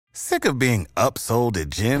Sick of being upsold at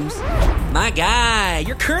gyms? My guy,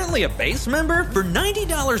 you're currently a base member? For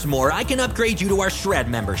 $90 more, I can upgrade you to our Shred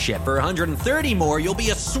membership. For $130 more, you'll be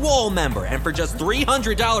a Swole member. And for just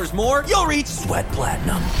 $300 more, you'll reach Sweat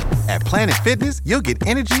Platinum. At Planet Fitness, you'll get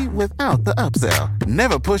energy without the upsell.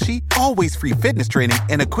 Never pushy, always free fitness training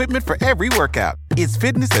and equipment for every workout. It's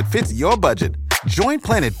fitness that fits your budget. Join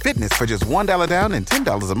Planet Fitness for just $1 down and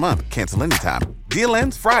 $10 a month. Cancel anytime. Deal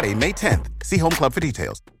ends Friday, May 10th. See Home Club for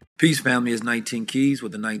details. Peace, family. It's 19 Keys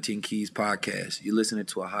with the 19 Keys podcast. You're listening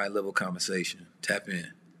to a high-level conversation. Tap in.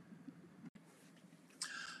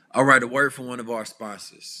 All right, a word from one of our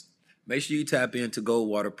sponsors. Make sure you tap into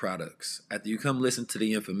Goldwater products. After you come listen to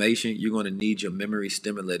the information, you're going to need your memory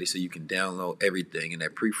stimulated so you can download everything in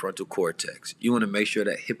that prefrontal cortex. You want to make sure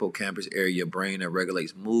that hippocampus area of your brain that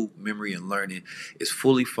regulates mood, memory, and learning is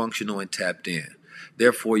fully functional and tapped in.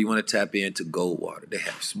 Therefore, you want to tap into Goldwater. They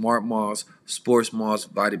have Smart Moss, Sports Moss,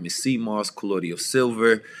 Vitamin C Moss, Colloidal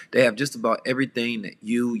Silver. They have just about everything that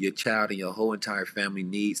you, your child, and your whole entire family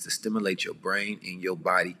needs to stimulate your brain and your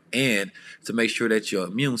body and to make sure that your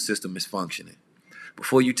immune system is functioning.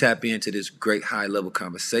 Before you tap into this great high-level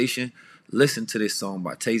conversation, listen to this song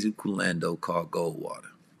by Tezu Kulando called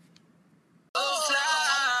Goldwater.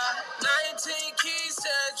 19 Keys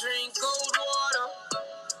said drink Goldwater.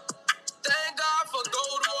 Thank God for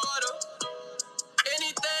Goldwater.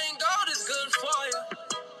 Anything gold is good for you.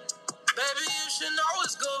 Baby, you should know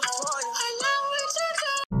it's good for you. I know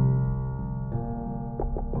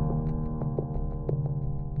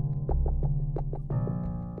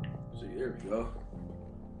So here we go.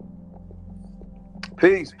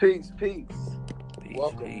 Peace.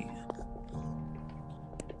 Welcome. Peace.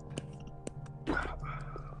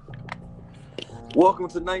 Welcome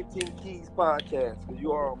to 19 Keys podcast, because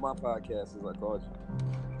you are on my podcast, as I called you.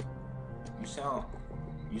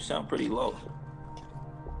 You sound pretty low.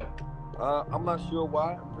 I'm not sure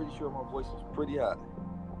why. I'm pretty sure my voice is pretty high.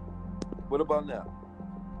 What about now?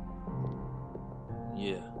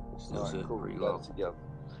 Yeah, still All right, cool. pretty We got low. it together.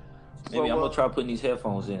 Maybe So, I'm gonna try putting these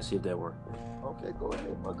headphones in and see if that works. Okay, go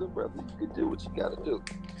ahead, my good brother. You can do what you got to do.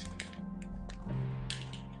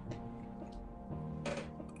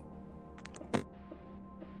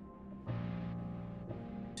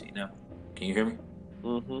 See now? Can you hear me?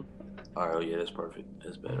 Mm-hmm. All right. Oh yeah, that's perfect.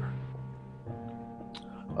 That's better.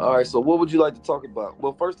 All right, so what would you like to talk about?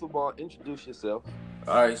 Well, first of all, introduce yourself.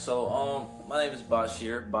 All right. So my name is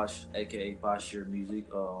Bashir, aka Bashir Music,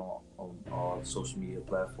 on all social media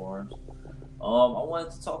platforms. I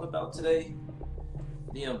wanted to talk about today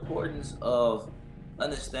the importance of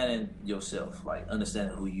understanding yourself, like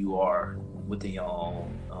understanding who you are within your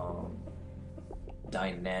own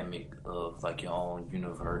dynamic of like your own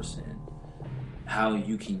universe, and how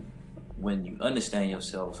you can, when you understand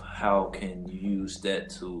yourself, how can you use that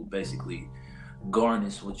to basically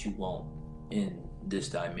garnish what you want in this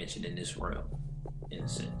dimension, in this realm, in a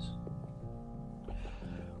sense.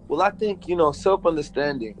 Well, I think,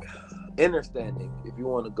 self-understanding, understanding, if you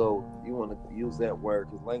want to use that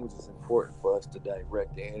word, because language is important for us to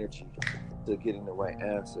direct the energy to getting the right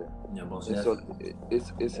answer. Yeah, most And so definitely.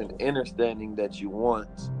 it's an understanding that you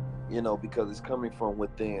want, because it's coming from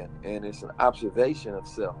within, and it's an observation of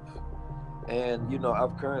self. And,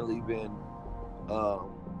 I've currently been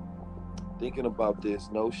thinking about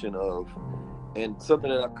this notion of, and something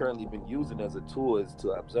that I've currently been using as a tool is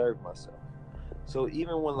to observe myself. So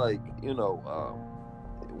even when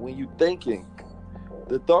when you're thinking,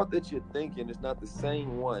 the thought that you're thinking is not the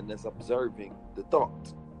same one that's observing the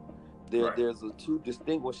thought. Right. There's two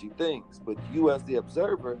distinguishing things, but you as the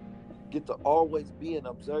observer get to always be an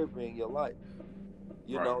observer in your life.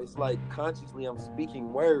 It's like consciously I'm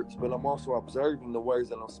speaking words, but I'm also observing the words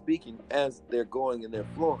that I'm speaking as they're going and they're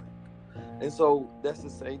flowing. And so that's the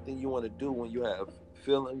same thing you want to do when you have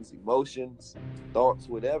feelings, emotions, thoughts,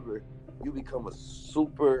 whatever. You become a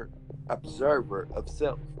super observer of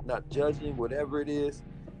self, not judging whatever it is.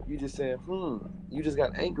 You just saying, you just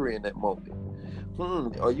got angry in that moment.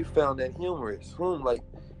 Or you found that humorous. Like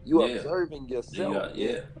you observing yourself.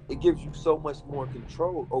 Yeah. It gives you so much more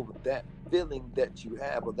control over that feeling that you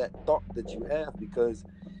have or that thought that you have, because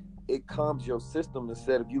it calms your system.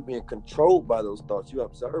 Instead of you being controlled by those thoughts, you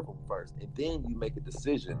observe them first, and then you make a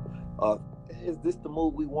decision of, is this the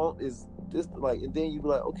mood we want? Is this and then you be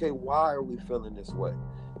like, okay, why are we feeling this way?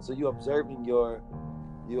 So you're observing your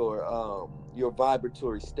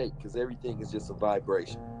vibratory state, because everything is just a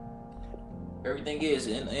vibration. Everything is,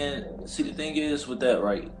 and see, the thing is with that,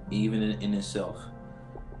 right, even in itself,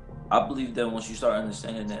 I believe that once you start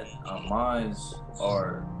understanding that our minds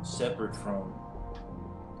are separate from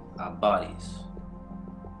our bodies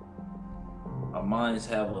our minds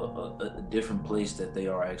have a different place that they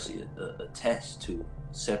are actually attached to,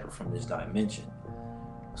 separate from this dimension.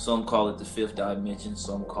 Some call it the fifth dimension,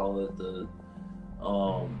 some call it the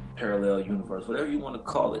parallel universe, whatever you want to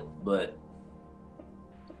call it. But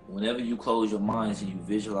whenever you close your minds and you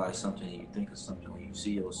visualize something, and you think of something, when you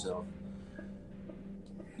see yourself,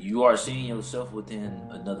 you are seeing yourself within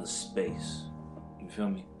another space. You feel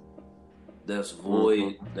me? That's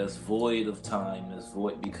void. That's void of time. That's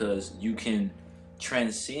void because you can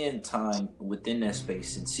transcend time within that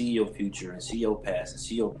space and see your future and see your past and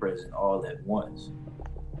see your present all at once.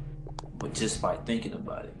 But just by thinking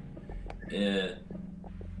about it. And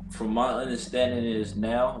from my understanding is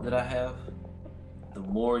now that I have, the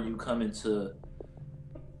more you come into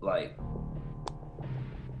like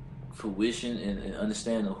fruition and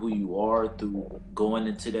understanding who you are through going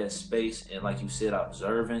into that space and, like you said,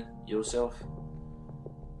 observing yourself,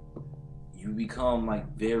 you become like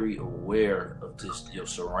very aware of just your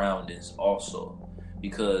surroundings also,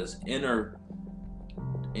 because inner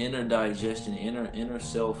digestion, inner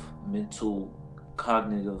self, mental,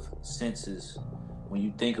 cognitive senses, when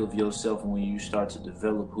you think of yourself and when you start to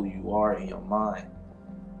develop who you are in your mind,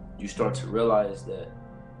 you start to realize that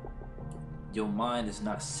your mind is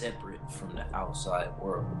not separate from the outside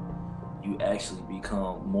world. You actually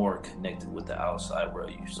become more connected with the outside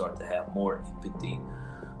world. You start to have more empathy,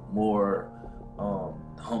 more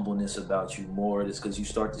humbleness about you, more. It's because you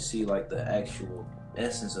start to see like the actual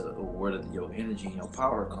essence of where your energy and your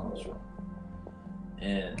power comes from.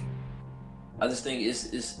 And I just think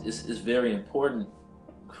it's very important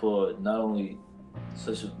for not only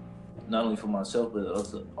for myself, but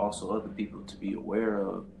also other people to be aware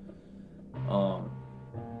of.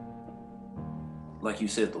 Like you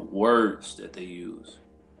said, the words that they use.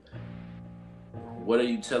 What are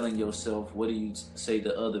you telling yourself? What do you say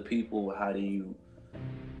to other people? How do you?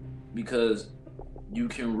 Because you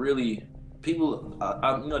can really people.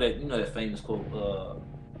 You know that famous quote.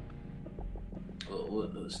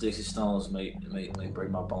 Sticks and stones may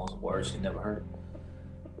break my bones. Words can never hurt.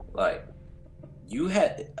 Like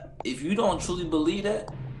if you don't truly believe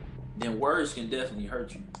that, then words can definitely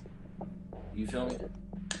hurt you. You feel me?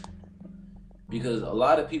 Because a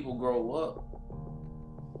lot of people grow up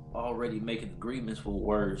already making agreements with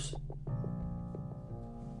words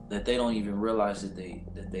that they don't even realize that they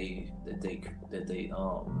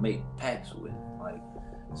make pacts with. Like,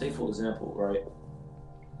 say for example, right?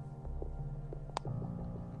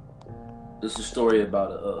 This is a story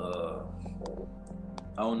about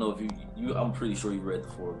I don't know if you I'm pretty sure you read the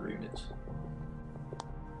Four Agreements.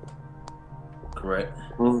 Correct?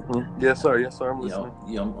 Mm-hmm. Yes, sir. I'm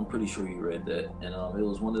listening. I'm pretty sure you read that. And it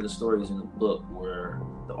was one of the stories in the book where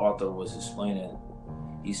the author was explaining.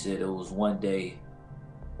 He said it was one day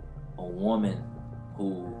a woman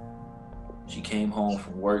who she came home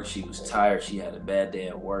from work. She was tired. She had a bad day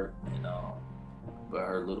at work, and but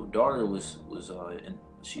her little daughter was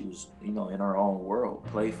she was in her own world,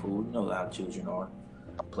 playful. You know how children are,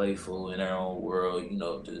 playful in their own world.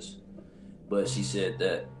 But she said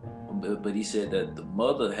that. But he said that the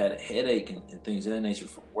mother had a headache and things of that nature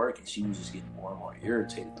from work, and she was just getting more and more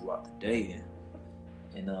irritated throughout the day.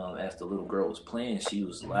 And as the little girl was playing, she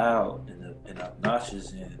was loud and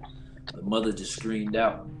obnoxious, and the mother just screamed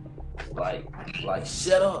out, like,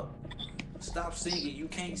 "Shut up! Stop singing! You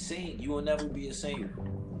can't sing! You will never be a singer!"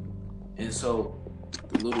 And so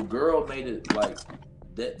the little girl made it like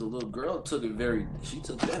that. The little girl took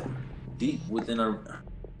that deep within her.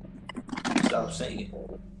 Stop singing.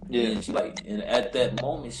 Yeah. And at that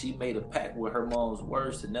moment, she made a pact with her mom's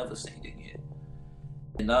words to never sing again.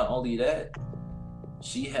 And not only that,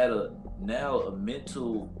 she had now a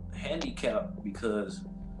mental handicap, because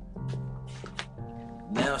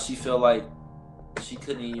now she felt like she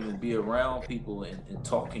couldn't even be around people and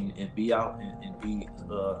talking and be out and be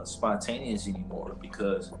spontaneous anymore,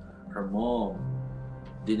 because her mom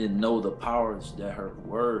didn't know the powers that her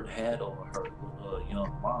word had over her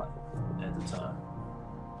young mind at the time.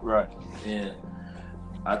 Right. And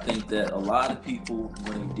I think that a lot of people,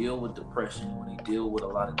 when they deal with depression, when they deal with a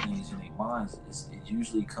lot of things in their minds, it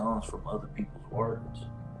usually comes from other people's words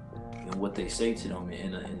and what they say to them,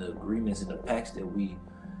 and the agreements and the pacts that we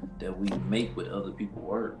make with other people's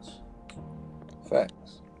words.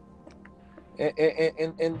 Facts.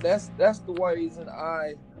 And that's the reason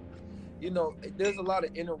there's a lot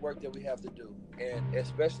of inner work that we have to do, and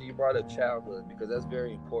especially you brought up childhood, because that's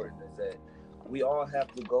very important. Is that we all have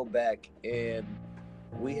to go back and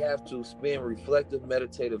we have to spend reflective,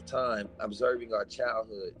 meditative time observing our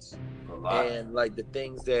childhoods and like the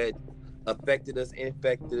things that affected us,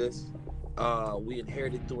 infected us. We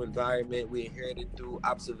inherited through environment, we inherited through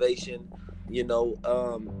observation,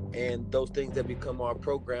 and those things that become our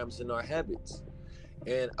programs and our habits.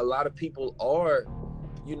 And a lot of people are,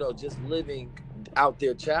 just living out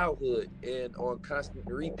their childhood and on constant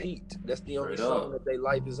repeat. That's the only song that their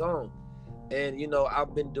life is on. And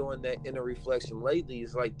I've been doing that inner reflection lately.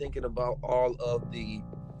 It's like thinking about all of the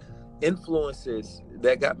influences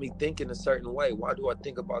that got me thinking a certain way. Why do I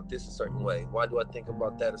think about this a certain way? Why do I think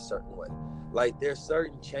about that a certain way? Like, there's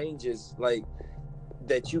certain changes like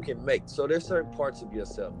that you can make. So there's certain parts of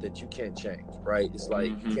yourself that you can't change, right? It's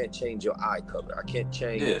like you can't change your eye color. I can't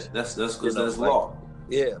change. Yeah, that's because that's law.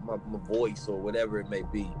 Yeah, my voice or whatever it may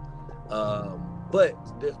be. But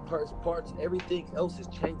there's parts. Everything else is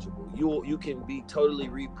changeable. You can be totally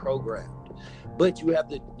reprogrammed. But you have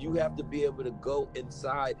to be able to go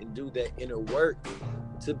inside and do that inner work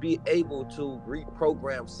to be able to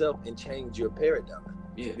reprogram self and change your paradigm.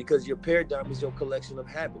 Yeah. Because your paradigm is your collection of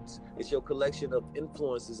habits. It's your collection of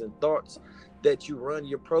influences and thoughts that you run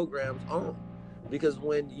your programs on. Because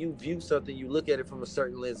when you view something, you look at it from a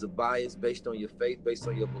certain lens of bias based on your faith, based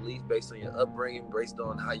on your beliefs, based on your upbringing, based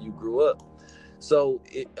on how you grew up. So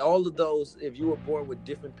all of those, if you were born with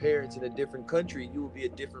different parents in a different country, you would be a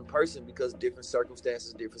different person because different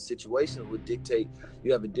circumstances, different situations would dictate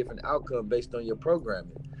you have a different outcome based on your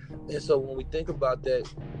programming. And so when we think about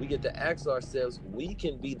that, we get to ask ourselves, we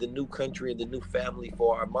can be the new country and the new family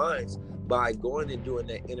for our minds by going and doing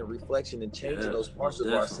that inner reflection and changing those parts of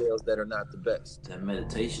ourselves that are not the best. That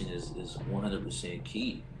meditation is 100%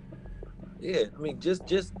 key. Yeah, I mean, just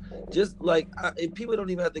like if people don't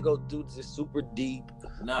even have to go do this super deep.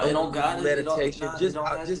 No, it don't got meditation. Just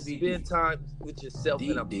spend time with yourself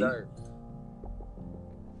and observe.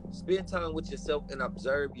 Spend time with yourself and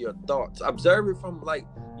observe your thoughts. Observe it from like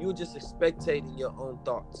you're just spectating your own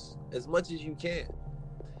thoughts as much as you can.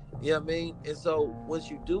 You know what I mean? And so once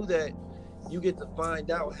you do that, you get to find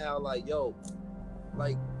out how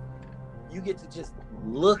you get to just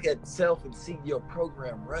look at self and see your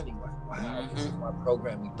program running. Like, wow, this is my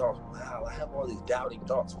programming thoughts. Wow, I have all these doubting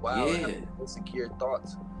thoughts. Wow, I have these insecure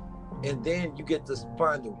thoughts. And then you get to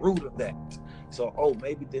find the root of that. So,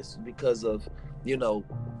 maybe this is because of,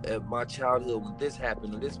 my childhood when this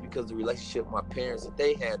happened, or this because of the relationship my parents that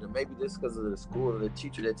they had, or maybe this because of the school or the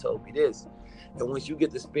teacher that told me this. And once you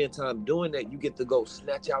get to spend time doing that, you get to go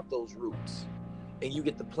snatch out those roots, and you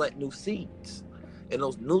get to plant new seeds. And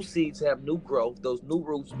those new seeds have new growth. Those new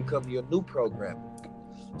roots become your new programming.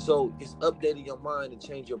 So it's updating your mind and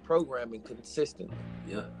change your programming consistently.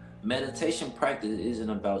 Yeah. Meditation practice isn't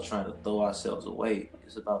about trying to throw ourselves away.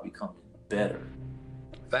 It's about becoming better.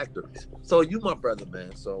 Factories. So you my brother,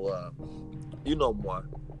 man. So you know more.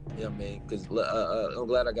 You know what I mean? Because I'm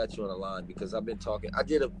glad I got you on the line because I've been talking. I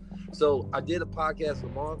did a podcast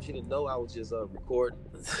with Mom. She didn't know I was just recording.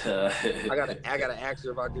 I gotta ask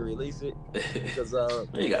her if I can release it because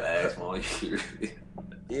you gotta ask Mom.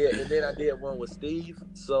 Yeah, and then I did one with Steve.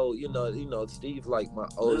 So Steve like my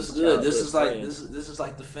oldest. This is good. This is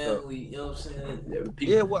like the family. You know what I'm saying?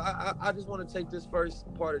 Yeah. Well, I just want to take this first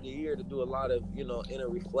part of the year to do a lot of inner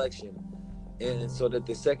reflection. And so that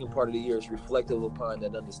the second part of the year is reflective upon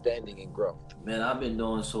that understanding and growth. Man, I've been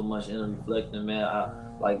doing so much inner reflecting, man.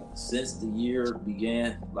 Since the year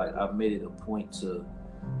began, I've made it a point to,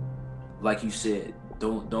 like you said,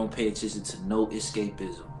 don't pay attention to no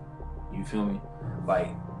escapism. You feel me?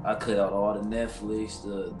 I cut out all the Netflix,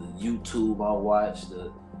 the YouTube I watch,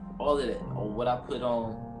 all of that. Or what I put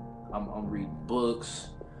on, I'm reading books.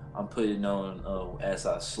 I'm putting on as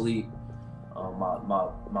I sleep.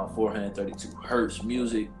 My 432 hertz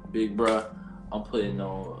music, big bruh. I'm putting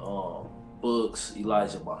on books,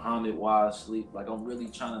 Elijah Muhammad, while I sleep. I'm really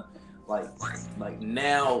trying to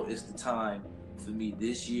now is the time for me.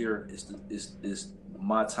 This year is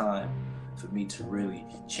my time for me to really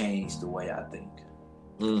change the way I think.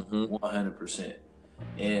 100%.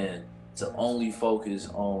 And to only focus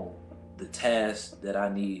on the tasks that I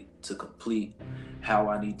need to complete, how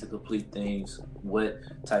I need to complete things, what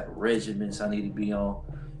type of regimens I need to be on.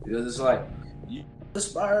 Because it's you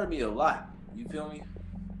inspired me a lot. You feel me?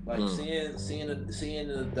 Seeing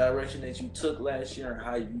the direction that you took last year and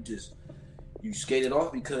how you skated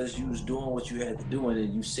off because you was doing what you had to do, and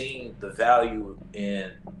then you seen the value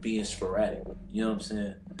in being sporadic. You know what I'm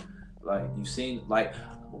saying? You seen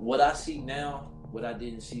what I see now, what I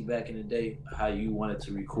didn't see back in the day, how you wanted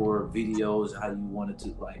to record videos, how you wanted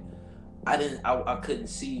to I couldn't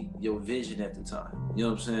see your vision at the time. You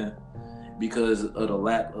know what I'm saying? Because of the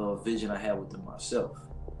lack of vision I had within myself.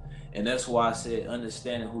 And that's why I said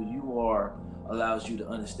understanding who you are allows you to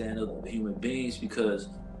understand other human beings, because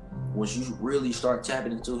once you really start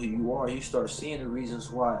tapping into who you are, you start seeing the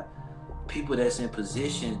reasons why people that's in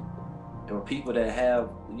position or people that have,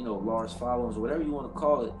 you know, large followings or whatever you want to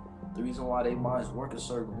call it, the reason why their minds work a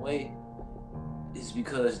certain way is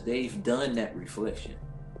because they've done that reflection.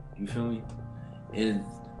 You feel me? And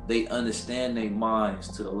they understand their minds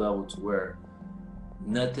to the level to where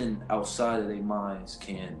nothing outside of their minds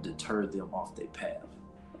can deter them off their path.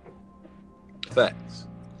 Facts.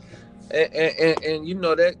 And you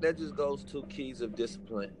know that just goes to keys of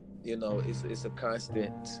discipline. You know, it's a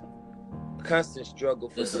constant struggle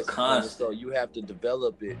for It's a discipline. constant. So you have to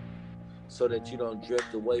develop it so that you don't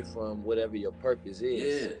drift away from whatever your purpose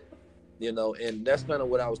is. Yeah. You know, and that's kind of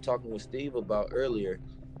what I was talking with Steve about earlier,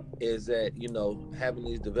 is that, you know, having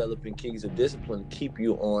these developing keys of discipline keep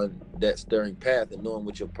you on that stirring path and knowing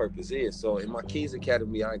what your purpose is. So in my Keys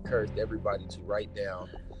Academy, I encouraged everybody to write down,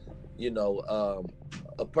 you know,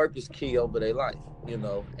 a purpose key over their life, you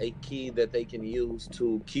know, a key that they can use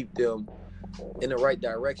to keep them in the right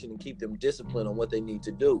direction and keep them disciplined on what they need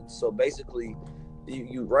to do. So basically,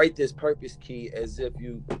 you write this purpose key as if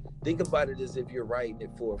you think about it as if you're writing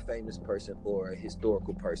it for a famous person or a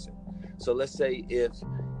historical person. So let's say if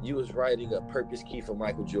you was writing a purpose key for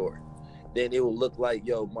Michael Jordan, then it will look like,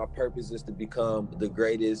 yo, my purpose is to become the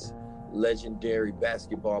greatest legendary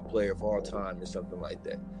basketball player of all time or something like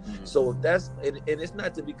that. Mm-hmm. So if that's, and it's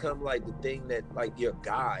not to become like the thing that like your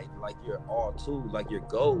guide, like your all to, like your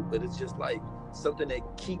goal, but it's just like something that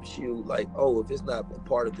keeps you like, oh, if it's not a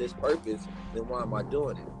part of this purpose, then why am I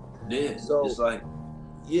doing it? Yeah. So it's like,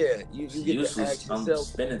 yeah, you get useless. to ask I'm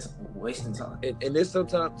yourself, wasting time. and it's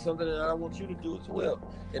sometimes something that I want you to do as well.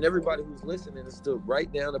 And everybody who's listening is to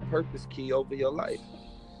write down a purpose key over your life.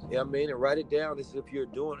 You know what I mean? And write it down as if you're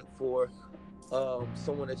doing it for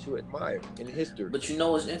someone that you admire in history. But you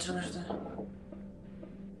know what's interesting?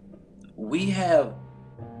 We have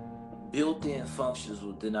built-in functions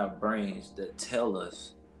within our brains that tell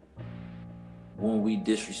us when we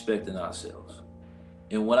disrespecting ourselves.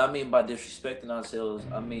 And what I mean by disrespecting ourselves,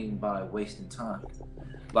 I mean by wasting time.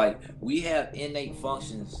 Like, we have innate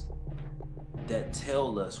functions that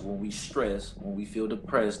tell us when we stress, when we feel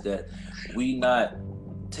depressed, that we not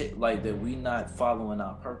following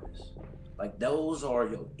our purpose. Like, those are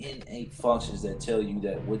your innate functions that tell you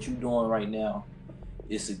that what you're doing right now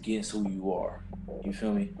is against who you are. You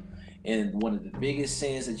feel me? And one of the biggest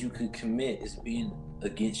sins that you could commit is being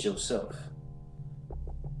against yourself.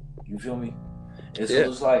 You feel me? And so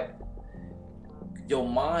it's like your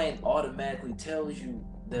mind automatically tells you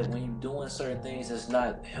that when you're doing certain things that's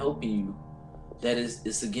not helping you, that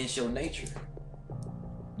it's against your nature.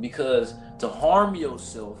 Because to harm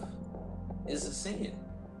yourself is a sin.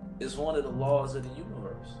 It's one of the laws of the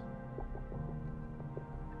universe.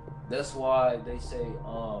 That's why they say,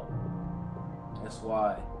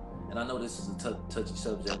 and I know this is a touchy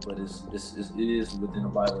subject, but it is within the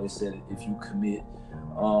Bible. It said if you commit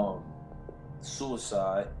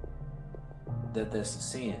suicide, that's a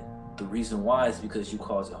sin. The reason why is because you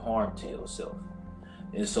causing harm to yourself.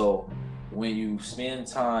 And so when you spend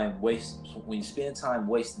time wasting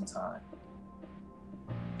time,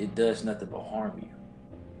 it does nothing but harm you.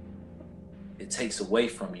 It takes away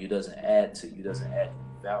from you. It doesn't add to you. It doesn't add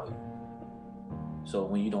any value. So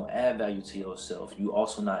when you don't add value to yourself, you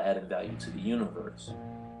also not adding value to the universe.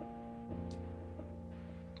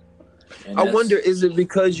 And I wonder, is it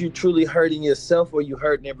because you truly hurting yourself or you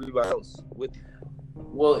hurting everybody else with you?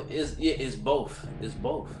 Well, it's both. It's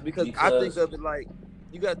both. Because I think of it like,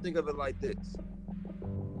 you got to think of it like this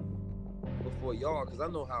before y'all, because I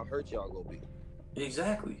know how hurt y'all gonna be.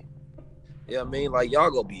 Exactly. Yeah, I mean, like,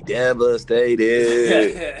 y'all gonna be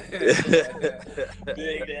devastated.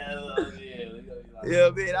 Big devastated. Yeah,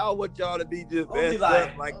 I mean, I don't want y'all to be just messed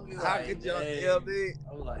up. Like, how could y'all? Dang. You know what I mean?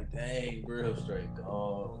 I'm like, dang, real straight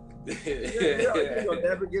gone. You're gonna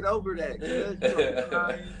never get over that.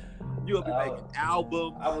 You'll be making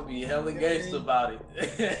albums. I would be hella gangster about it.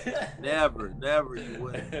 Never, you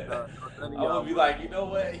wouldn't. None of y'all would be like, you know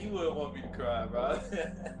what? He wouldn't want me to cry, bro.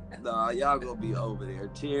 Nah, y'all gonna be over there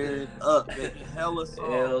tearing up, making hella songs.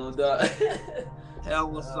 Hell no.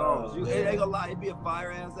 Hella songs. It ain't gonna lie, it'd be a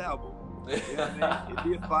fire ass album. You know what I mean?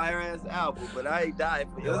 It'd be a fire ass album, but I ain't dying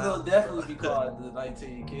for your album. It'll definitely be called the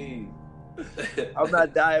 19 Keys. I'm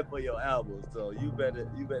not dying for your album, so you better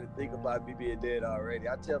think about me being dead already.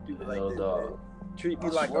 I tell people like this, man. Treat me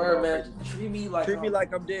like I'm man. Treat me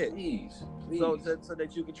like I'm dead. Please. So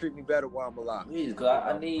that you can treat me better while I'm alive. Please, because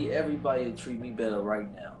I need everybody to treat me better right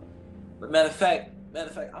now. But matter of fact,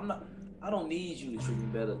 I don't need you to treat me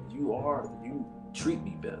better. You treat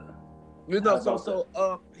me better.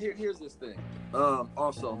 Here's this thing.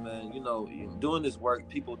 Also, man, doing this work,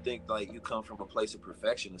 people think like you come from a place of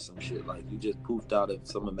perfection or some shit. Like you just poofed out of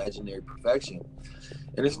some imaginary perfection.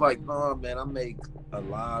 And it's like, no, man, I make a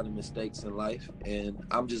lot of mistakes in life, and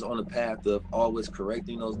I'm just on the path of always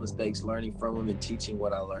correcting those mistakes, learning from them, and teaching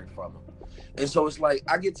what I learned from them. And so it's like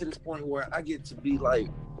I get to this point where I get to be like,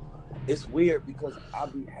 it's weird because I'll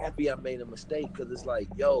be happy I made a mistake because it's like,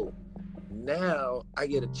 yo, now I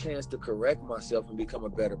get a chance to correct myself and become a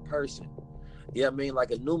better person. Yeah, I mean,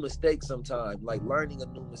 like a new mistake sometimes, like learning a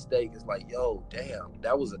new mistake is like, yo, damn,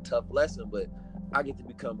 that was a tough lesson, but I get to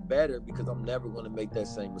become better because I'm never going to make that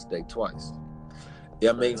same mistake twice. Yeah,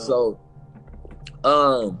 I mean, so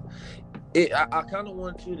I kind of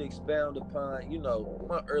want you to expound upon,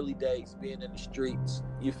 my early days being in the streets,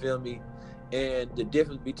 you feel me, and the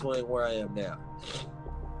difference between where I am now.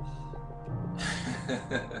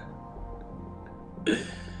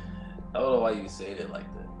 I don't know why you say it like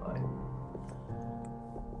that. Like,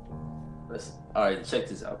 listen. All right, check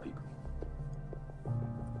this out, people.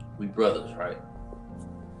 We brothers, right?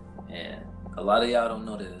 And a lot of y'all don't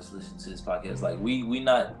know that that's listening to this podcast. Like, we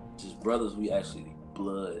not just brothers. We actually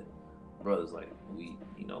blood brothers. Like, we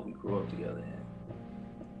grew up together, and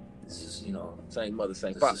this is, same mother,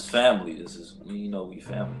 same father. This is family. This is, we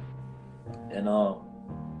family. And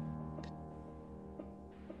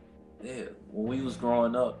yeah, when we was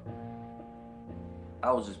growing up,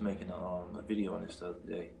 I was just making a video on this the other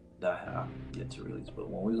day that I get to release. But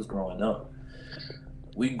when we was growing up,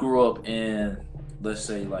 we grew up in, let's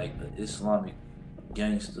say, like an Islamic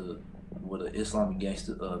gangster with an Islamic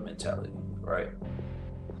gangster mentality, right?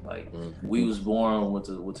 Like we was born with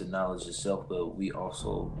the knowledge of self, but we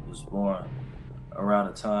also was born around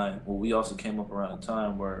a time. Well, we also came up around a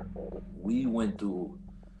time where we went through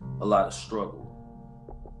a lot of struggle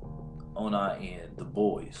on our end, the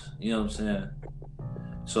boys. You know what I'm saying?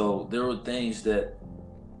 So there were things that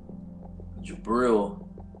Jabril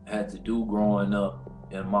had to do growing up,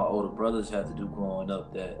 and my older brothers had to do growing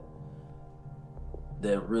up that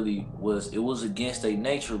really was against their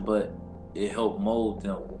nature, but it helped mold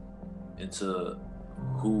them into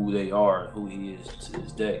who they are, who he is to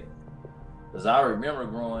this day. Because I remember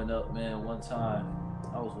growing up, man, one time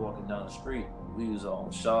I was walking down the street. We was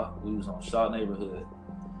on Shaw neighborhood,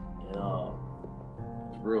 and it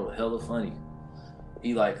was real hella funny.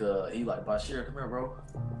 He like Bashir, come here, bro.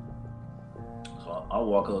 So I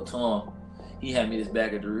walk up to him. He had me this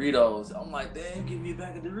bag of Doritos. I'm like, damn, give me a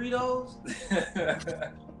bag of Doritos?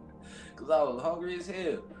 Cause I was hungry as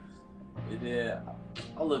hell. And then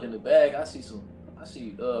I look in the bag, I see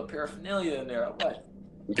paraphernalia in there. I'm like,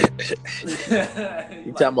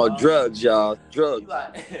 you talking about drugs, y'all? Drugs.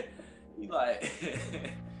 He like,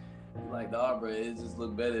 nah, bro, it just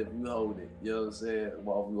look better if you hold it. You know what I'm saying?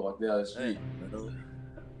 While we walk down the street.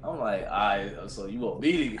 I'm like, all right, so you want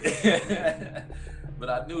me to? But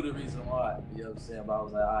I knew the reason why. You know what I'm saying? But I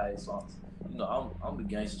was like, all right, so I'm the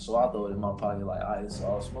gangster, so I throw it in my pocket like, all right, it's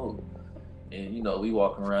all smooth. And we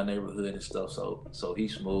walking around the neighborhood and stuff, so he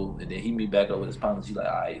smooth, and then he meet back up with his partners. He like,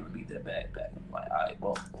 all right, let me get that backpack. I'm like, all right,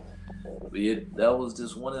 well. But yeah, that was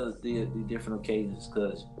just one of the different occasions,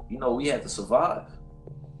 because we had to survive,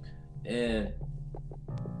 and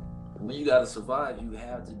when you gotta survive, you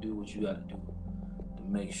have to do what you gotta do to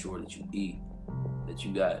make sure that you eat, that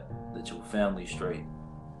your family's straight.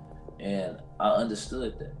 And I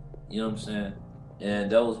understood that. You know what I'm saying? And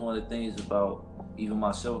that was one of the things about even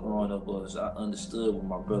myself growing up, was I understood where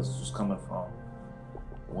my brothers was coming from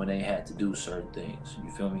when they had to do certain things. You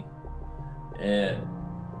feel me? And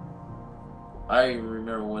I even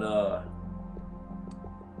remember when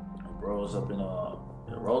bro was up in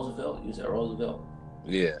Roosevelt. You was at Roosevelt?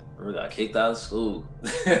 Yeah. Bro got kicked out of school.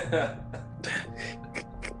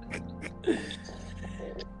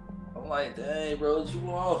 I'm like, dang, bro, what you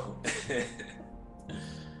want?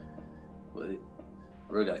 But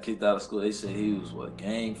bro got kicked out of school. They said he was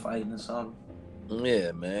gang fighting or something.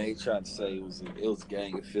 Yeah, man. He tried to say it was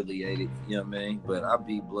gang affiliated. You know what I mean? But I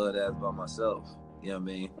beat blood ass by myself. You know what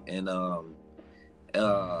I mean? And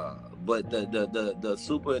but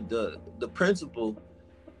the principal,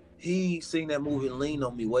 he seen that movie and leaned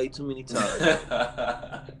on me way too many times.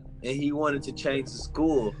 And he wanted to change the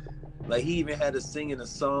school. Like, he even had us singing the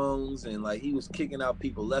songs, and like he was kicking out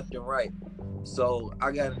people left and right. So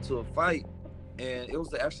I got into a fight, and it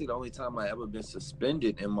was actually the only time I ever been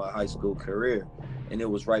suspended in my high school career, and it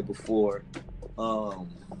was right before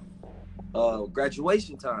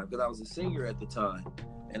graduation time, because I was a senior at the time,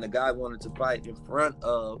 and the guy wanted to fight in front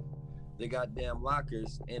of the goddamn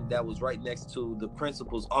lockers, and that was right next to the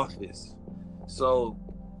principal's office. So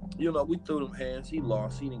you know, we threw them hands. He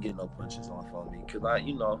lost. He didn't get no punches off on me because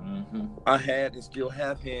Mm-hmm. I had and still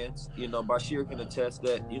have hands. You know, Bashir can attest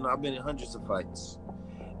that. You know, I've been in hundreds of fights.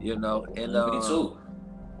 You know, and Me too.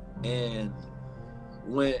 And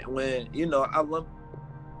when you know, I love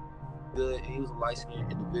good. He was a light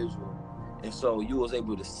skinned individual, and so you was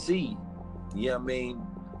able to see. Yeah, I mean,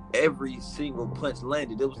 every single punch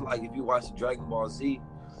landed. It was like if you watch the Dragon Ball Z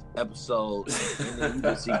episode and then you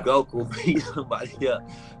just see Goku beat somebody up.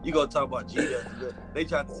 You gonna talk about Vegeta. They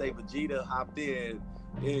tried to say Vegeta hopped in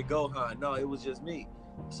and Gohan. No, it was just me.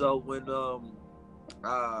 So when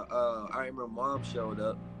I remember Mom showed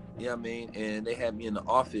up, you know what I mean, and they had me in the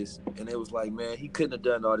office and it was like, man, he couldn't have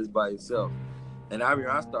done all this by himself. And I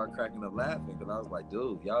remember I started cracking up laughing because I was like,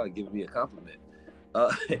 dude, y'all are giving me a compliment.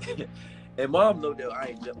 And Mom knew that I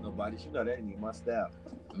ain't jumped nobody. She know that ain't even my style.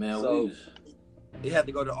 Man, so he had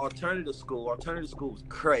to go to alternative school. Alternative school was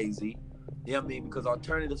crazy. You know what I mean? Because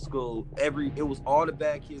alternative school, it was all the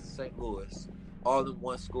bad kids in St. Louis, all in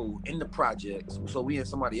one school, in the projects. So we in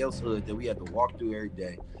somebody else's hood that we had to walk through every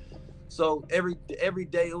day. So every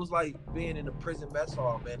day, it was like being in a prison mess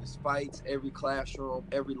hall, man. There's fights, every classroom,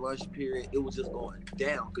 every lunch period. It was just going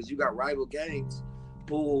down because you got rival gangs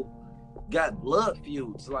who got blood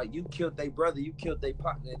feuds. Like, you killed their brother, you killed their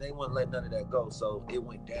partner, and they wouldn't let none of that go. So it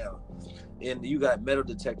went down. And you got metal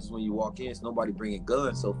detectors when you walk in, so nobody bringing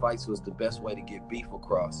guns. So fights was the best way to get beef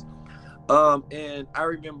across. And I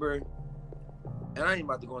remember, and I ain't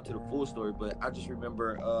about to go into the full story, but I just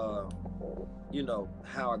remember, you know,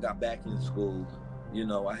 how I got back in school. You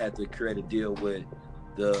know, I had to create a deal with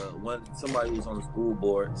somebody who was on the school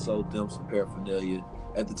board, sold them some paraphernalia.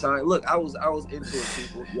 At the time, look, I was into it,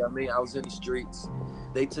 people. You know what I mean? I was in the streets.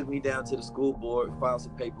 They took me down to the school board, filed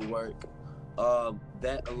some paperwork.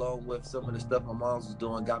 That, along with some of the stuff my mom was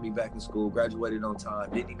doing, got me back in school, graduated on time,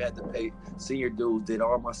 didn't even have to pay senior dues, did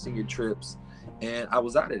all my senior trips, and I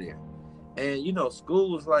was out of there. And, you know, school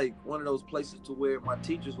was like one of those places to where my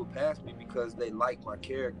teachers would pass me because they liked my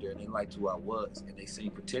character and they liked who I was and they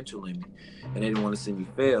seen potential in me and they didn't want to see me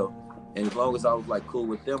fail. And as long as I was like cool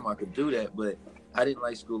with them, I could do that. But I didn't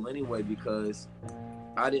like school anyway because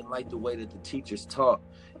I didn't like the way that the teachers taught,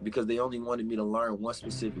 because they only wanted me to learn one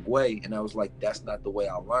specific way. And I was like, that's not the way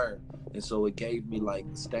I learn. And so it gave me like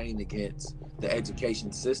stain against the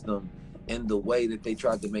education system and the way that they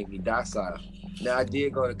tried to make me docile. Now, I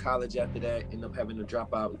did go to college after that, ended up having to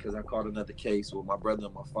drop out because I caught another case with my brother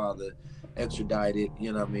and my father extradited,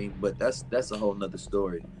 you know what I mean? But that's a whole nother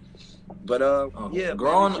story. But yeah,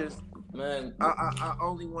 man, I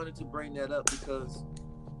only wanted to bring that up because,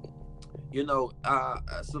 you know, I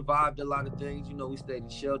survived a lot of things. You know, we stayed in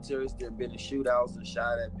shelters, there have been in shootouts and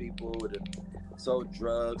shot at people, and sold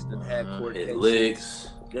drugs, then had court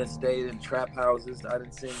cases, then stayed in trap houses.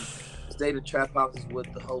 Stayed in trap houses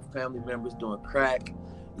with the whole family members doing crack,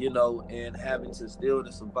 you know, and having to still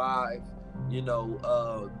to survive, you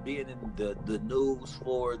know, being in the news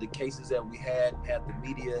for the cases that we had the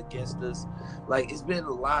media against us. Like, it's been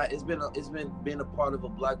a lot. It's been a part of a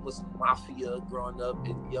Black Muslim mafia growing up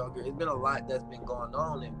and younger. It's been a lot that's been going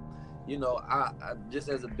on. And, you know, I just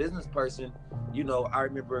as a business person, you know, I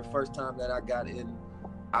remember the first time that I got in,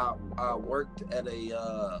 I worked at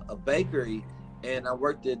a bakery. And I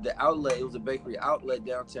worked at the outlet. It was a bakery outlet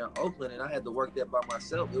downtown Oakland, and I had to work there by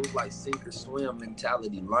myself. It was like sink or swim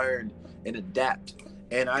mentality, learn and adapt.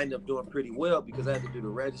 And I ended up doing pretty well because I had to do the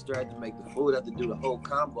register, I had to make the food, I had to do the whole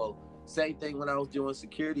combo. Same thing when I was doing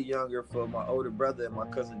security younger for my older brother and my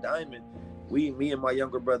cousin Diamond. Me and my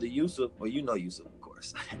younger brother Yusuf, well, you know Yusuf, of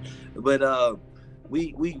course. But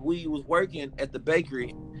we was working at the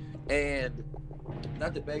bakery, and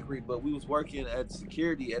not the bakery, but we was working at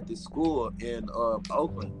security at this school in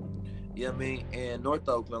Oakland, you know what I mean, in North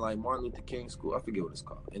Oakland, like Martin Luther King School. I forget what it's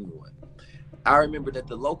called. Anyway, I remember that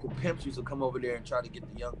the local pimps used to come over there and try to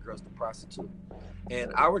get the young girls to prostitute.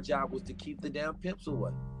 And our job was to keep the damn pimps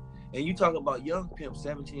away. And you talk about young pimps,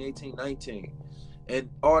 17, 18, 19. And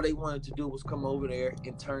all they wanted to do was come over there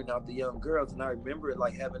and turn out the young girls. And I remember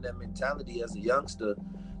like having that mentality as a youngster,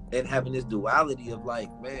 and having this duality of like,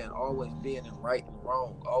 man, always being in right and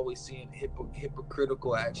wrong, always seeing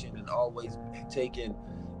hypocritical action and always taking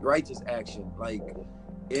righteous action. Like,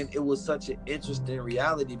 and it was such an interesting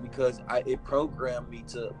reality because it programmed me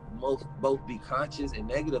to both be conscious and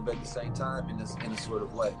negative at the same time in a sort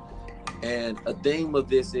of way. And a theme of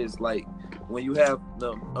this is like, when you have,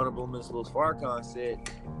 the Honorable Minister Louis Farrakhan said,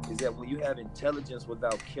 is that when you have intelligence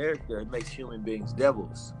without character, it makes human beings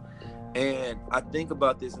devils. And I think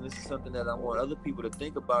about this, and this is something that I want other people to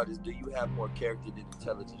think about, is do you have more character than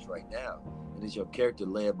intelligence right now? And is your character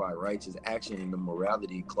led by righteous action in the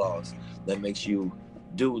morality clause that makes you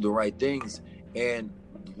do the right things. And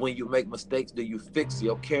when you make mistakes, do you fix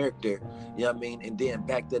your character? You know what I mean? And then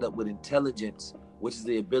back that up with intelligence, which is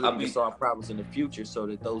the ability to solve problems in the future so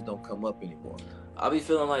that those don't come up anymore. I be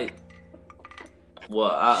feeling like,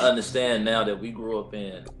 well, I understand now that we grew up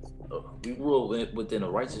within a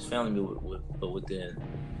righteous family, but within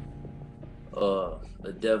a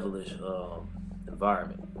devilish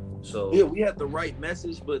environment. So yeah, we had the right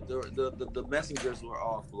message, but the messengers were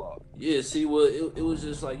all flawed. Yeah, see, well, it was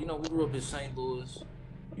just like, we grew up in St. Louis,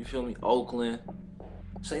 you feel me, Oakland.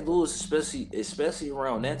 St. Louis, especially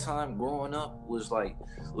around that time growing up, was like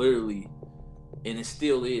literally, and it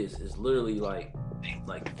still is literally like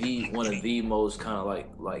the one of the most kind of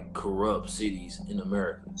like corrupt cities in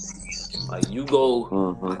America. Like you go,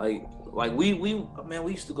 like we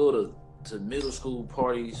used to go to middle school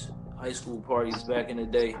parties, high school parties back in the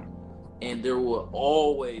day, and there will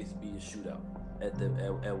always be a shootout at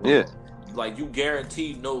one. Yeah. Like you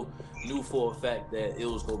guaranteed knew for a fact that it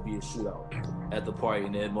was gonna be a shootout at the party,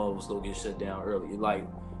 and that mother was gonna get shut down early. Like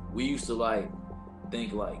we used to like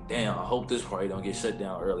think like, damn, I hope this party don't get shut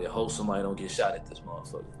down early. I hope somebody don't get shot at this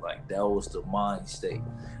motherfucker. Like that was the mind state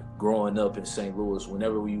growing up in St. Louis.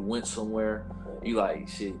 Whenever we went somewhere, you like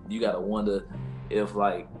shit. You gotta wonder if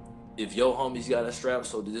your homies got a strap,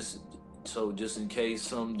 so just in case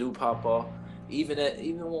something do pop off. Even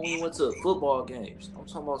when we went to football games,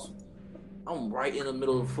 I'm right in the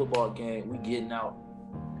middle of a football game. We getting out,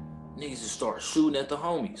 niggas just start shooting at the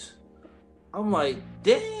homies. I'm like,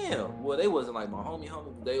 damn. Well, they wasn't like my homie.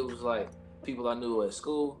 They was like people I knew at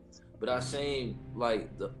school. But I seen like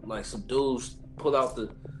some dudes pull out the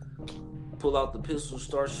pistol,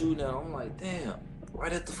 start shooting at them. I'm like, damn,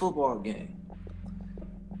 right at the football game.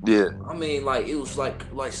 Yeah. I mean, like it was like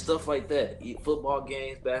stuff like that. Football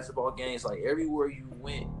games, basketball games, like everywhere you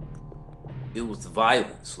went, it was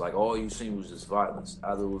violence. Like all you seen was just violence.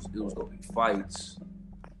 Either it was gonna be fights.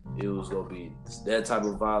 It was gonna be that type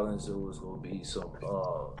of violence. It was gonna be some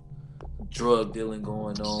drug dealing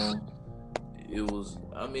going on. It was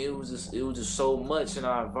just so much in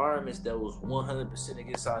our environments that was 100%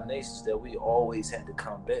 against our nations that we always had to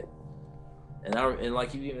combat. And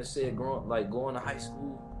like you even said, going to high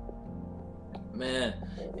school, man,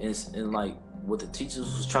 and like what the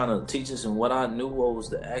teachers was trying to teach us and what I knew what was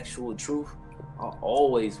the actual truth, I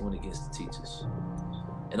always went against the teachers.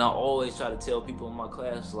 And I always try to tell people in my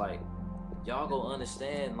class, like, y'all gonna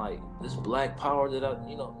understand, like, this black power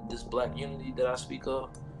this black unity that I speak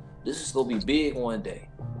of, this is gonna be big one day.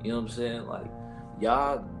 You know what I'm saying? Like,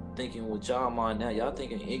 y'all thinking with y'all mind now, y'all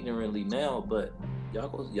thinking ignorantly now, but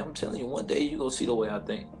I'm telling you, one day you gonna see the way I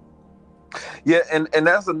think. Yeah, and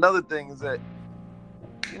that's another thing is that,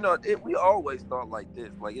 we always thought like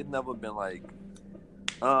this. Like, it's never been like,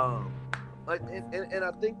 like, and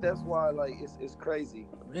I think that's why, like, it's crazy.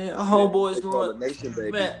 Man, our homeboys growing nation,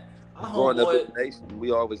 baby. Man, growing up in the nation,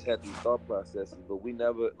 we always had these thought processes, but we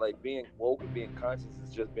never, like, being woke and being conscious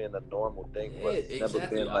is just being a normal thing. Yeah, it's never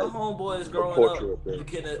been our like homeboys growing up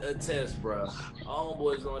can attest, bro. Our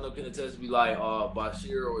homeboys growing up can attest, be like,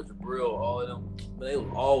 Bashir or Jabril, all of them, but they was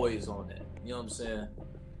always on that. You know what I'm saying?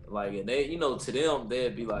 Like, and they, to them,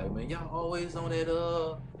 they'd be like, man, y'all always on that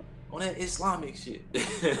Islamic shit.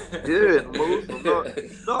 Yeah, Muslim. No,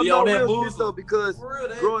 real shit though, because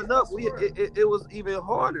growing up, it was even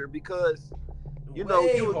harder because, you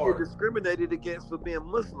would get discriminated against for being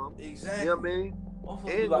Muslim. Exactly. You know what I mean?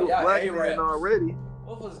 And like, you're a black man already.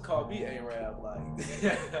 Motherfuckers call me Arab, like.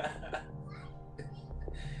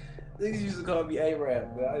 Niggas used to call me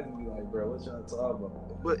Arab, man. I used to be like, bro, what y'all talking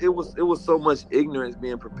about? But it was so much ignorance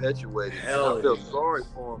being perpetuated. I feel sorry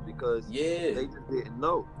for them because they just didn't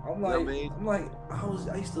know. I'm like,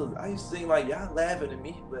 I used to think like y'all laughing at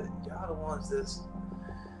me, but y'all the ones that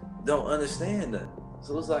don't understand that.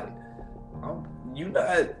 So it's like, you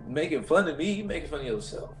not making fun of me, you making fun of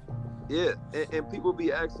yourself. Yeah, and people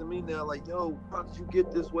be asking me now, like, yo, how did you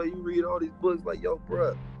get this way? You read all these books, like, yo,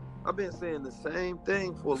 bruh. I've been saying the same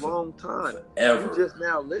thing for a long time. Ever. I'm just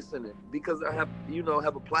now listening because I have,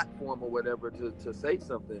 have a platform or whatever to say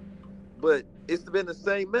something. But it's been the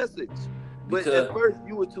same message. But at first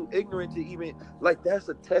you were too ignorant to even, like, that's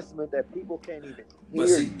a testament that people can't even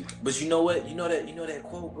hear you. But you know what? You know that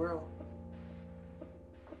quote, bro?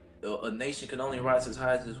 A nation can only rise as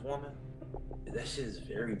high as this woman. That shit is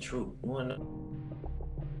very true. You wanna know?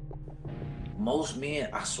 Most men,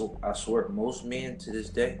 I swear, most men to this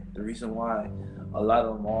day, the reason why a lot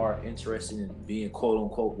of them are interested in being quote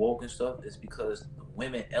unquote woke and stuff is because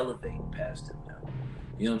women elevate past them now.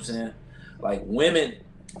 You know what I'm saying? Like women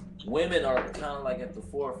are kind of like at the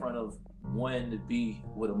forefront of wanting to be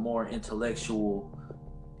with a more intellectual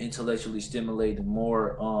intellectually stimulated,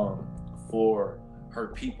 more for her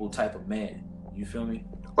people type of man. You feel me?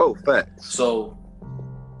 Oh, facts. So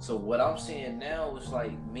what I'm seeing now is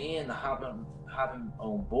like men hopping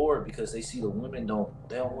on board because they see the women don't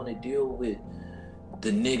want to deal with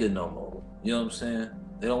the nigga no more. You know what I'm saying?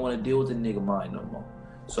 They don't want to deal with the nigga mind no more.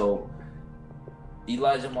 So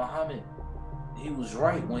Elijah Muhammad, he was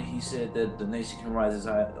right when he said that the nation can rise as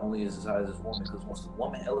high as this woman, because once the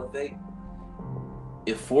woman elevate,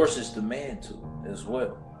 it forces the man to as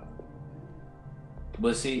well.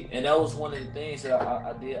 But see, and that was one of the things that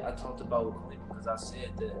I talked about with Clinton, because I said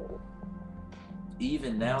that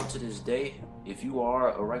even now to this day, if you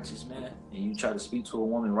are a righteous man and you try to speak to a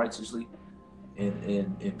woman righteously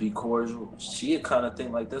and be cordial, she'd kind of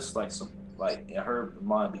think like this, like in her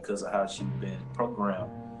mind, because of how she's been programmed,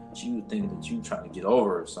 she would think that you trying to get over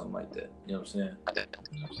her or something like that. You know what I'm saying?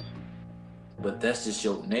 But that's just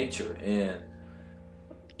your nature. And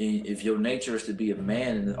if your nature is to be a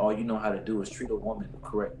man and all you know how to do is treat a woman the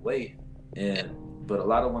correct way, but a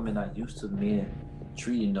lot of women are used to men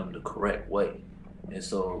treating them the correct way. And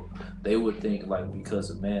so they would think like because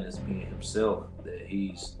a man is being himself that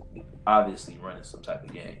he's obviously running some type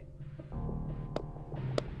of game.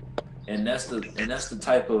 And that's the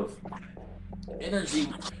type of energy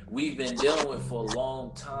we've been dealing with for a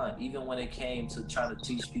long time. Even when it came to trying to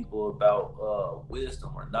teach people about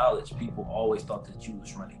wisdom or knowledge, people always thought that you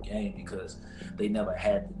was running game because they never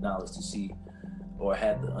had the knowledge to see or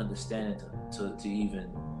had the understanding to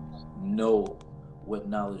even know what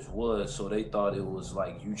knowledge was. So they thought it was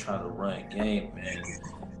like you trying to run game, man.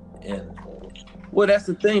 And well, that's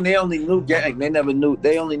the thing. They only knew game.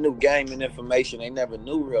 They only knew game and information. They never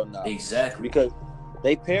knew real knowledge. Exactly. Because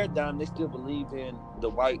they paradigm, they still believe in the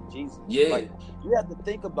white Jesus. Yeah. Like, you have to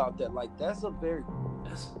think about that. Like, that's a very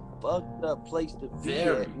fucked up place to be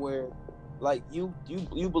at, where, like, you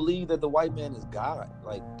believe that the white man is God.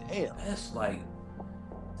 Like, damn. That's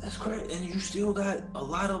crazy. And you still got a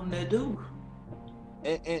lot of them that do.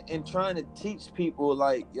 And trying to teach people,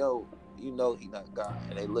 like, yo, you know he not God,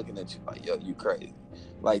 and they looking at you like, yo, you crazy.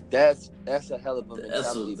 Like, that's a hell of a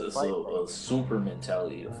mentality to fight from. A super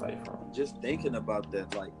mentality to fight from. Just thinking about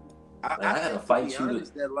that, like, I gotta fight you.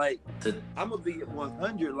 That, like, I'm gonna be at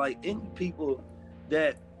 100. Like, any people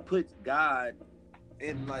that puts God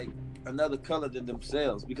in like another color than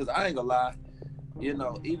themselves, because I ain't gonna lie, you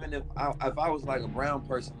know, even if I was like a brown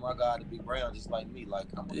person, my God to be brown just like me. Like,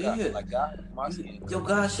 I'm a God, like God, my skin. Your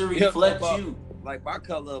God should reflect you. Like, my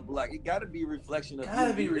color of black, it gotta be a reflection of you.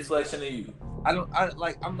 Gotta be a reflection of you.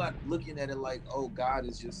 I'm not looking at it like, oh, God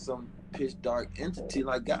is just some pitch dark entity.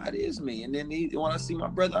 Like, God is me. And then when I see my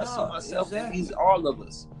brother, I see myself. Exactly. And he's all of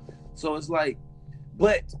us. So it's like,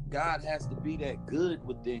 but God has to be that good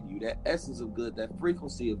within you, that essence of good, that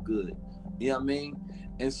frequency of good. You know what I mean?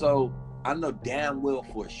 And so I know damn well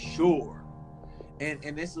for sure.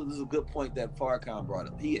 And this is a good point that Farrakhan brought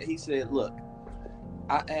up. He said, look,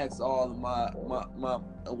 I asked all of my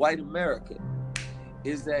white America,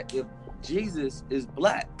 is that if Jesus is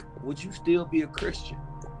black, would you still be a Christian?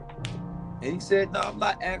 And he said, no, I'm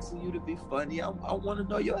not asking you to be funny. I want to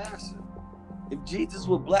know your answer. If Jesus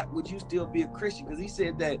was black, would you still be a Christian? Because he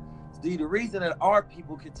said that the reason that our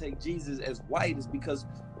people can take Jesus as white is because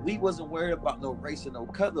we wasn't worried about no race or no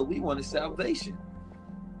color. We wanted salvation.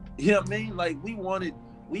 You know what I mean? Like, we wanted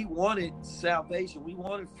salvation. We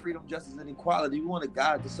wanted freedom, justice, and equality. We wanted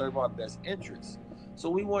God to serve our best interests. So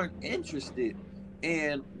we weren't interested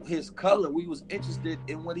in his color. We was interested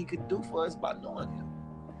in what he could do for us by knowing him.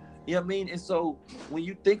 You know what I mean? And so when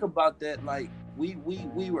you think about that, like, we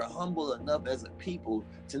were humble enough as a people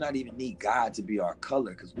to not even need God to be our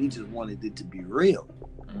color, because we just wanted it to be real.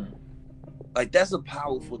 Like, that's a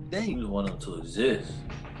powerful thing. We want him to exist.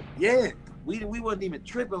 Yeah. We wasn't even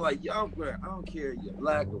tripping like, y'all, bro, I don't care if you're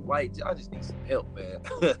black or white, I just need some help, man.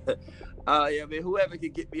 Yeah, man, whoever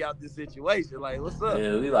can get me out this situation, like, what's up?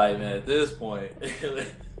 Yeah, we like, man, at this point,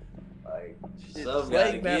 like, something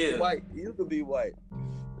gotta give. White, you could be white.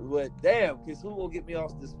 But damn, because who will get me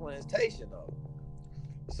off this plantation, though?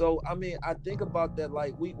 So, I mean, I think about that,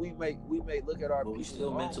 like, we may look at our people. We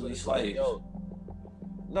still mentally slaves. Like,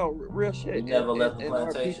 no, real shit. We never left the plantation.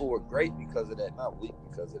 And our people were great because of that, not weak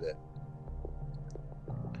because of that.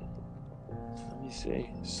 Let me see.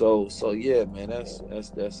 So yeah, man, that's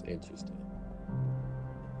interesting.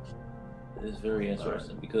 It's very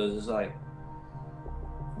interesting because it's like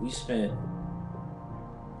we spent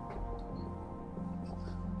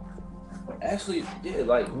actually, yeah,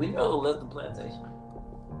 like we never left the plantation.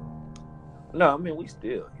 No, I mean, we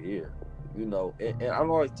still here. You know, and I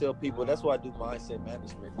always tell people that's why I do mindset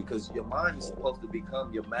management, because your mind is supposed to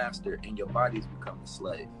become your master and your body's become the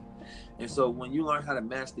slave. And so when you learn how to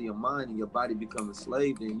master your mind and your body become a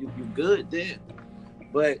slave, then you're good then.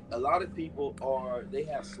 But a lot of people they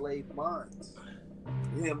have slave minds.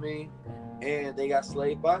 You know what I mean? And they got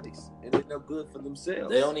slave bodies, and they're no good for themselves.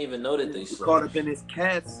 They don't even know that they caught up in this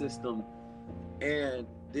caste system, and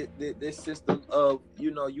this system of,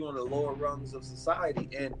 you know, you on the lower rungs of society.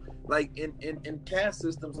 And like in caste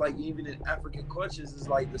systems, like even in African cultures, is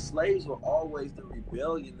like the slaves were always the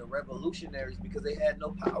rebellion, the revolutionaries, because they had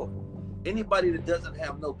no power. Anybody that doesn't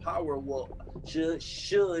have no power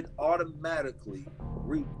should automatically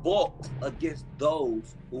revolt against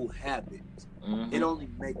those who have it. Mm-hmm. It only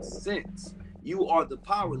makes sense. You are the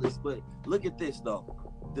powerless. But look at this though.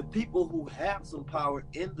 The people who have some power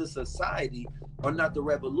in the society are not the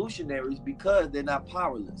revolutionaries because they're not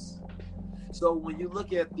powerless. So when you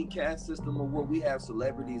look at the caste system of where we have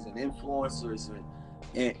celebrities and influencers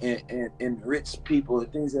and rich people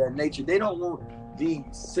and things of that nature, they don't want the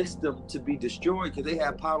system to be destroyed because they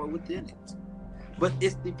have power within it. But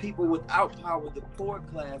it's the people without power, the poor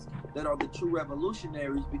class, that are the true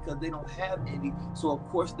revolutionaries, because they don't have any. So of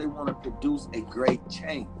course they want to produce a great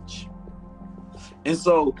change. And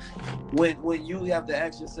so when you have to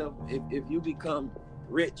ask yourself, if you become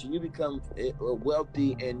rich and you become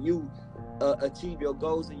wealthy and you achieve your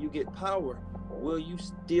goals and you get power, will you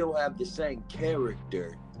still have the same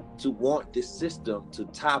character to want this system to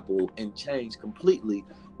topple and change completely?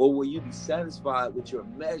 Or will you be satisfied with your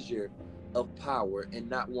measure of power and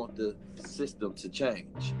not want the system to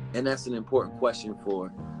change? And that's an important question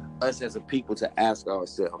for us as a people to ask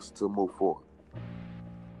ourselves to move forward.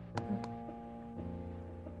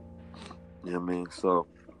 You know what I mean? So,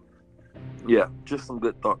 yeah, just some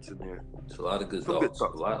good thoughts in there. It's a lot of good thoughts. A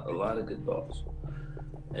lot of good thoughts.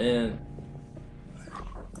 And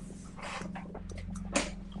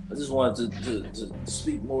I just wanted to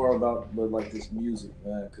speak more about like this music,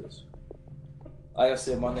 man, because like I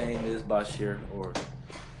said, my name is Bashir, or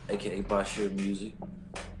aka Bashir Music,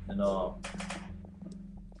 and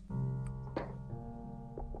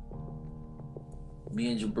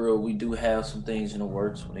me and Jabril, we do have some things in the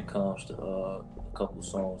works when it comes to a couple of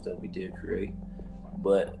songs that we did create,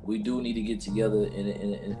 but we do need to get together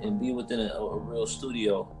and be within a real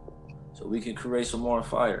studio so we can create some more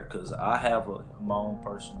fire, because I have my own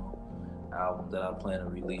personal album that I plan to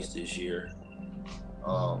release this year.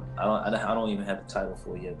 I don't even have a title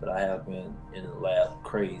for it yet, but I have been in the lab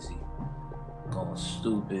crazy, going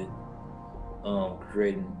stupid,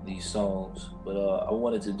 creating these songs. But I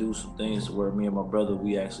wanted to do some things where me and my brother,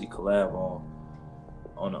 we actually collab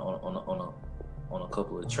on a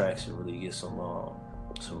couple of tracks and really get some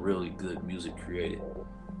really good music created.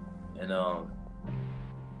 And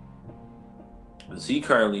because he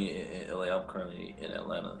currently in LA, I'm currently in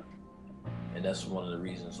Atlanta. And that's one of the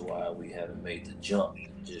reasons why we haven't made the jump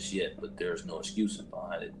just yet. But there's no excuses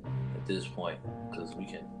behind it at this point, because we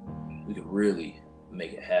can really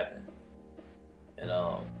make it happen. And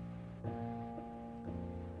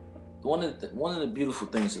one of the beautiful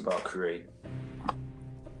things about creating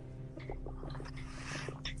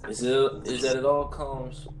is that it all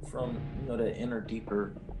comes from, you know, that inner,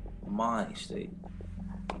 deeper mind state.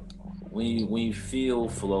 When you feel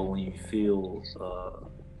flow, when you feel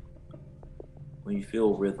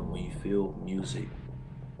rhythm, when you feel music,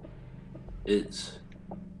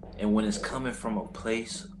 and when it's coming from a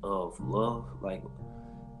place of love, like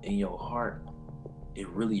in your heart, it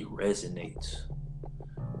really resonates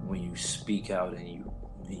when you speak out and you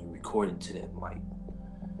record into that mic.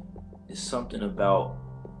 It's something about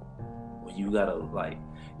when you got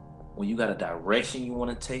a direction you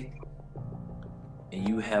want to take, and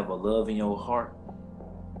you have a love in your heart,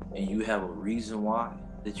 and you have a reason why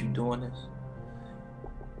that you're doing this.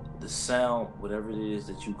 The sound, whatever it is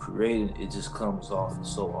that you created, it just comes off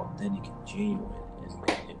so authentic and genuine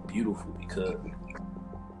and beautiful, because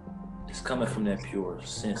it's coming from that pure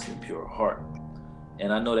sense and pure heart.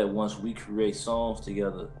 And I know that once we create songs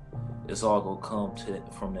together, it's all gonna come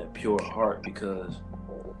from that pure heart, because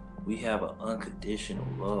we have an unconditional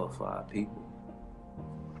love for our people.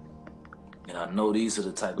 And I know these are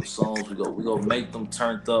the type of songs we go make them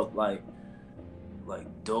turned up like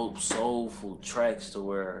dope, soulful tracks to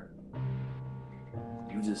where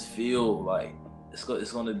you just feel like it's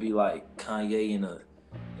gonna be like Kanye in a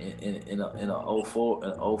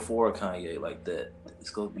 04 Kanye, like that. It's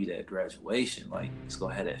gonna be that graduation, like it's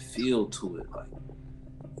gonna have that feel to it, like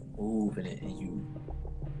move in it, and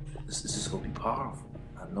it's just gonna be powerful.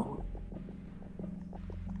 I know it.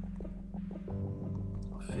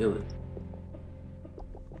 I feel it.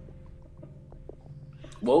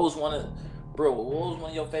 What was one of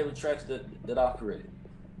your favorite tracks that I created?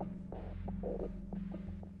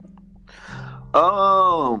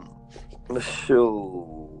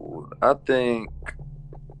 Shoot, I think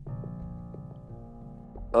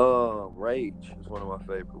Rage is one of my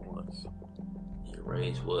favorite ones. Yeah,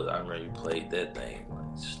 Rage was. I remember you played that thing like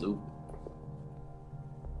stupid.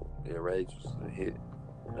 Yeah, Rage was a hit.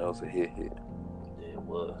 That was a hit. Yeah, it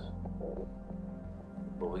was.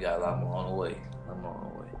 But we got a lot more on the way.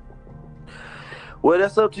 Well,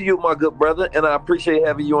 that's up to you, my good brother, and I appreciate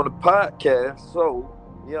having you on the podcast. So,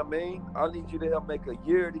 you know what I mean? I need you to help make a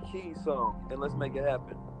Year of the Key song, and let's make it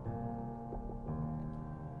happen.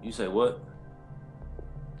 You say what?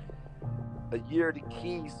 A Year of the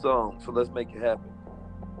Key song, so let's make it happen.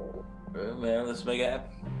 Yeah, man, let's make it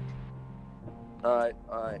happen. All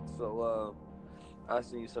right. So, I'll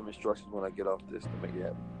send you some instructions when I get off this to make it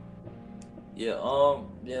happen.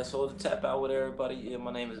 Yeah, so to tap out with everybody,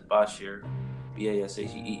 my name is Bashir,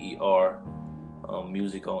 Basheer.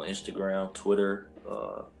 Music on Instagram, Twitter,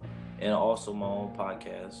 and also my own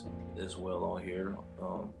podcast as well on here.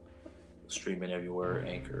 Streaming everywhere,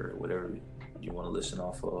 Anchor, whatever you want to listen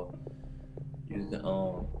off of. You can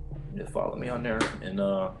follow me on there, and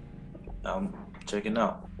I'm checking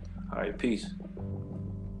out. All right, peace.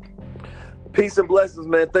 Peace and blessings,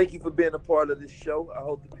 man. Thank you for being a part of this show. I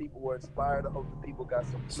hope the people were inspired. I hope the people got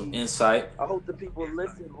some insight. I hope the people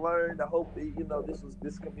listened, learned. I hope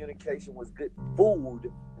this communication was good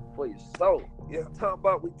food for your soul. Yeah, I'm talking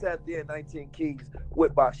about we tapped in 19 Keys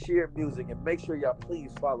with Bashir Music, and make sure y'all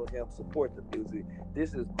please follow him, support the music.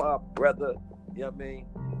 This is my brother, you know what I mean?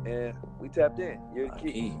 And we tapped in. You're the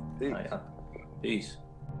key. Peace.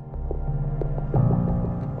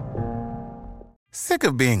 Sick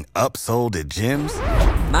of being upsold at gyms?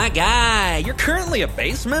 My guy, you're currently a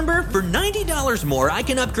base member? For $90 more, I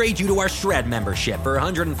can upgrade you to our Shred membership. For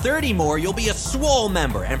 $130 more, you'll be a Swole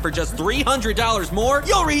member. And for just $300 more,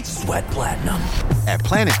 you'll reach Sweat Platinum. At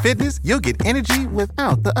Planet Fitness, you'll get energy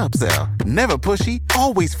without the upsell. Never pushy,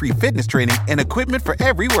 always free fitness training and equipment for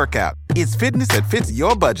every workout. It's fitness that fits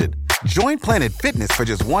your budget. Join Planet Fitness for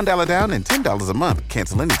just $1 down and $10 a month.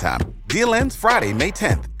 Cancel anytime. Deal ends Friday, May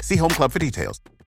 10th. See Home Club for details.